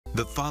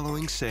The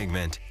following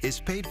segment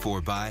is paid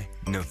for by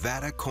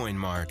Nevada Coin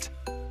Mart.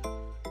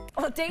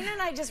 Well, Dana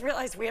and I just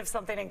realized we have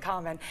something in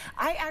common.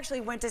 I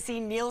actually went to see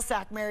Neil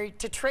Sackmary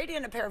to trade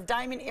in a pair of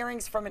diamond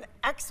earrings from an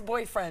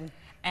ex-boyfriend.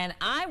 And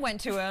I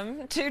went to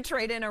him to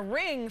trade in a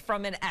ring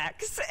from an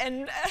ex,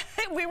 and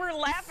we were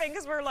laughing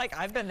because we were like,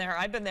 I've been there,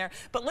 I've been there.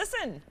 But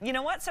listen, you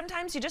know what?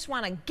 Sometimes you just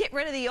want to get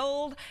rid of the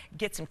old,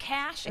 get some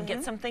cash, and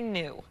get something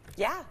new.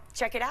 Yeah,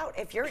 check it out.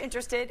 If you're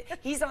interested,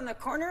 he's on the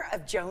corner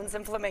of Jones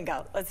and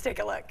Flamingo. Let's take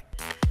a look.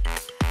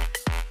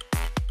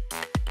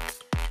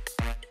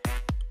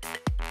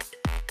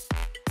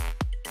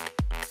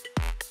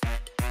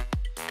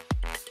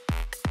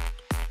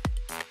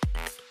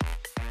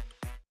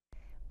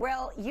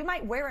 Well, you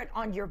might wear it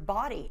on your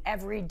body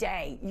every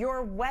day.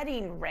 Your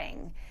wedding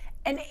ring,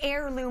 an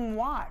heirloom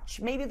watch,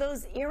 maybe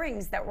those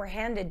earrings that were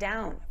handed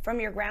down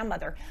from your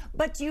grandmother.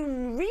 But do you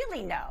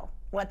really know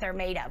what they're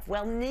made of?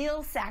 Well,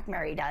 Neil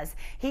Sackmary does.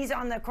 He's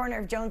on the corner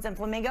of Jones and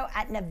Flamingo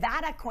at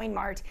Nevada Coin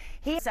Mart.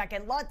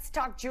 Second, let's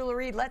talk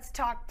jewelry. Let's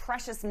talk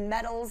precious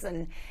metals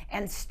and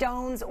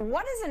stones.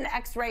 What is an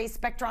X-ray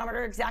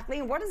spectrometer exactly,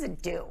 and what does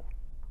it do?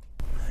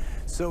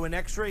 So an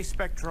X-ray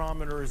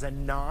spectrometer is a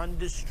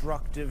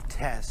non-destructive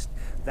test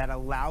that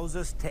allows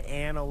us to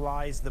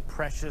analyze the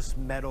precious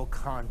metal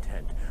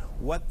content.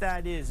 What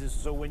that is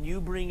so when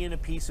you bring in a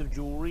piece of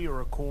jewelry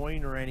or a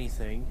coin or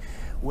anything,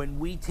 when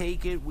we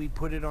take it, we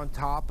put it on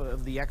top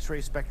of the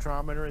X-ray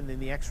spectrometer, and then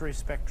the X-ray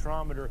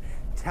spectrometer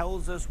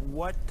tells us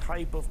what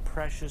type of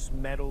precious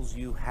metals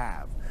you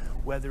have,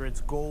 whether it's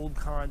gold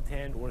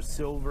content or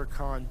silver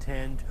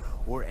content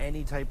or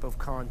any type of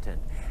content.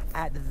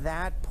 At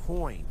that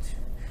point,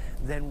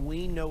 then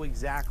we know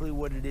exactly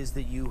what it is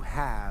that you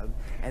have,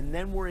 and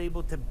then we're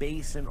able to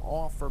base an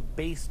offer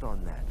based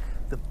on that.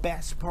 The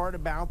best part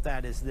about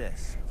that is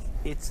this: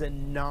 it's a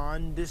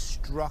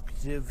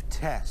non-destructive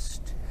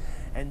test.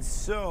 And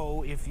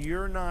so if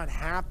you're not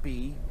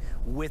happy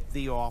with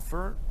the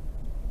offer,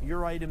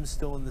 your item's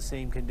still in the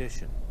same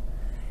condition.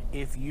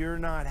 If you're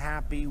not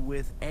happy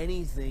with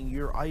anything,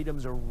 your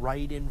items are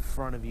right in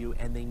front of you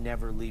and they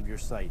never leave your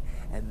sight.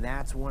 And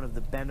that's one of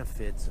the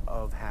benefits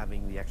of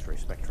having the X-ray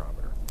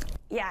spectrometer.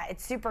 Yeah,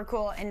 it's super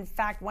cool. In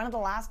fact, one of the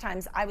last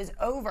times I was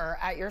over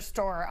at your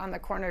store on the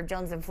corner of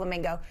Jones and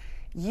Flamingo,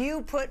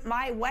 you put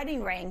my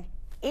wedding ring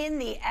in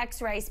the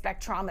X-ray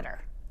spectrometer.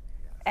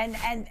 And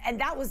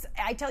that was,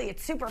 I tell you,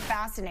 it's super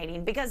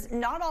fascinating because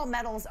not all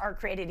metals are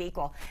created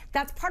equal.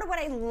 That's part of what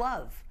I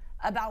love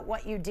about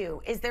what you do,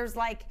 is there's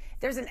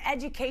an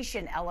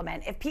education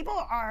element. If people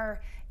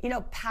are,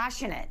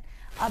 passionate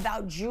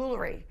about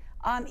jewelry,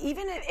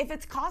 even if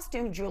it's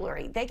costume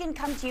jewelry, they can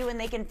come to you and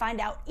they can find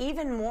out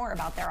even more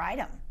about their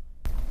item.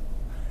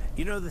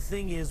 You know, the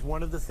thing is,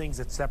 one of the things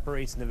that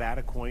separates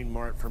Nevada Coin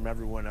Mart from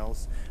everyone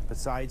else,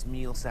 besides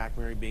Neil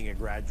Sackmary being a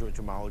graduate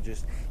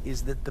gemologist,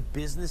 is that the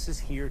business is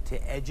here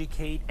to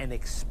educate and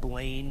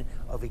explain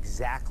of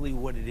exactly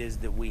what it is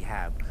that we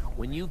have.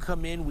 When you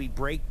come in, we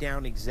break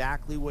down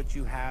exactly what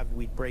you have.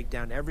 We break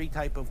down every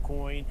type of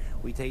coin.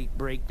 We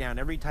break down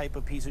every type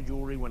of piece of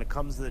jewelry. When it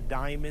comes to the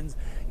diamonds,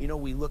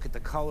 we look at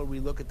the color, we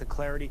look at the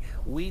clarity,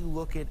 we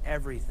look at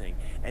everything.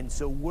 And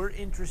so we're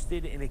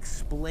interested in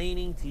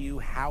explaining to you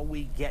how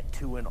we get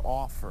to an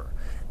offer.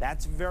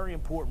 That's very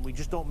important. We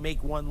just don't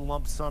make one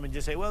lump sum and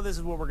just say, well, this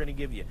is what we're going to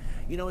give you.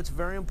 It's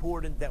very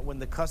important that when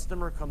the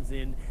customer comes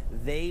in,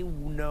 they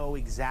know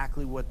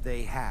exactly what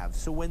they have.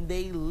 So when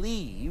they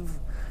leave,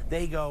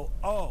 they go,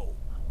 oh,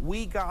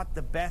 we got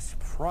the best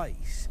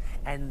price.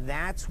 And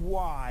that's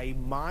why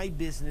my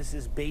business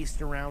is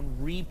based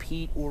around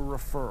repeat or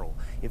referral.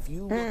 If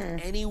you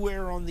look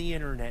anywhere on the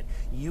internet,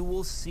 you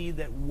will see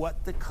that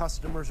what the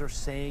customers are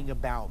saying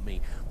about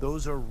me,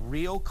 those are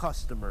real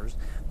customers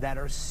that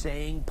are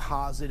saying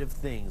positive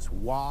things.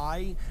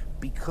 Why?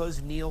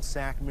 Because Neil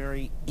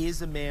Sackmary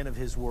is a man of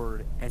his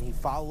word and he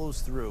follows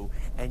through,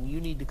 and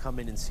you need to come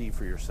in and see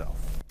for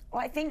yourself.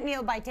 Well, I think,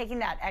 Neil, by taking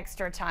that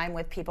extra time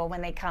with people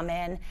when they come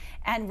in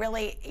and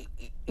really,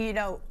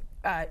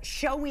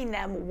 showing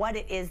them what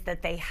it is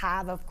that they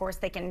have. Of course,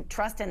 they can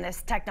trust in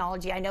this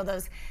technology. I know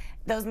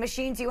those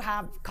machines you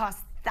have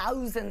cost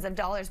thousands of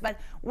dollars, but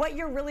what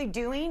you're really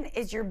doing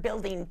is you're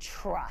building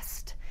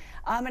trust.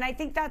 And I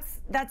think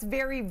that's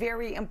very,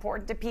 very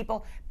important to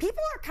people.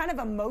 People are kind of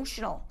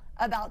emotional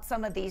about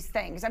some of these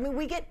things. I mean,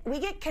 we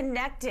get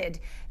connected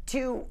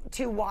to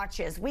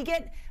watches. We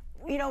get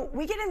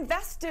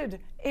invested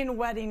in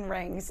wedding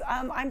rings.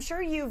 I'm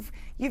sure you've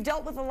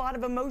dealt with a lot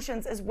of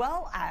emotions as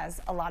well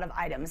as a lot of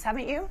items,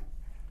 haven't you?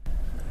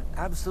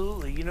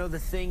 Absolutely. The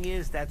thing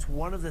is, that's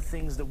one of the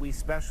things that we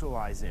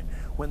specialize in.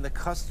 When the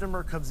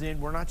customer comes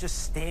in, we're not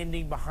just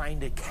standing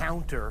behind a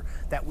counter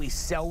that we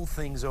sell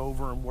things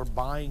over and we're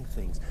buying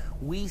things.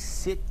 We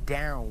sit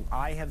down.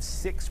 I have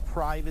 6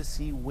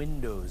 privacy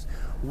windows.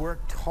 We're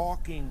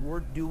talking,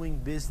 we're doing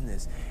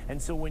business.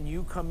 And so when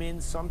you come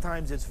in,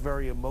 sometimes it's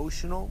very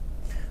emotional.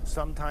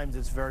 Sometimes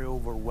it's very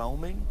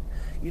overwhelming.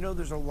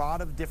 There's a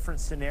lot of different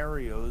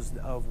scenarios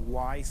of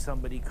why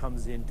somebody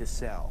comes in to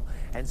sell.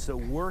 And so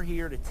we're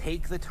here to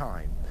take the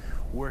time.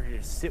 We're here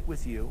to sit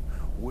with you.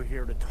 We're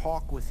here to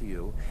talk with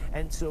you.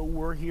 And so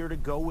we're here to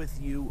go with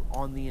you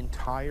on the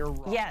entire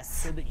ride. Yes.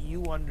 So that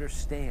you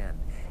understand.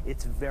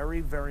 It's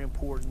very, very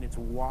important. It's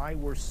why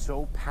we're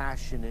so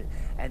passionate,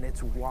 and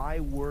it's why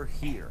we're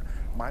here.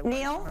 My wife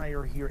and I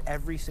are here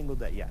every single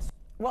day. Yes.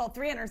 Well,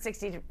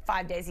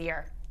 365 days a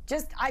year.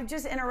 I'm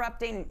just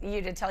interrupting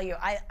you to tell you,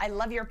 I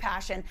love your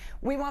passion.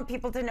 We want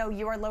people to know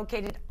you are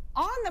located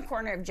on the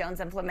corner of Jones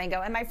and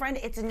Flamingo. And my friend,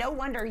 it's no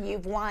wonder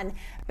you've won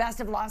Best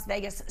of Las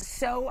Vegas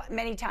so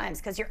many times,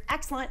 because you're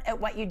excellent at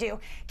what you do.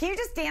 Can you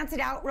just dance it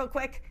out real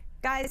quick?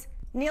 Guys,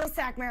 Neil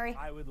Sackmary.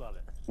 I would love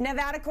it.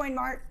 Nevada Coin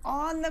Mart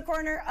on the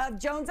corner of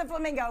Jones and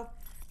Flamingo.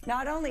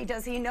 Not only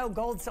does he know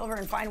gold, silver,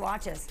 and fine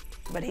watches,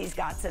 but he's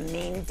got some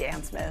mean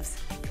dance moves.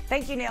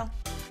 Thank you, Neil.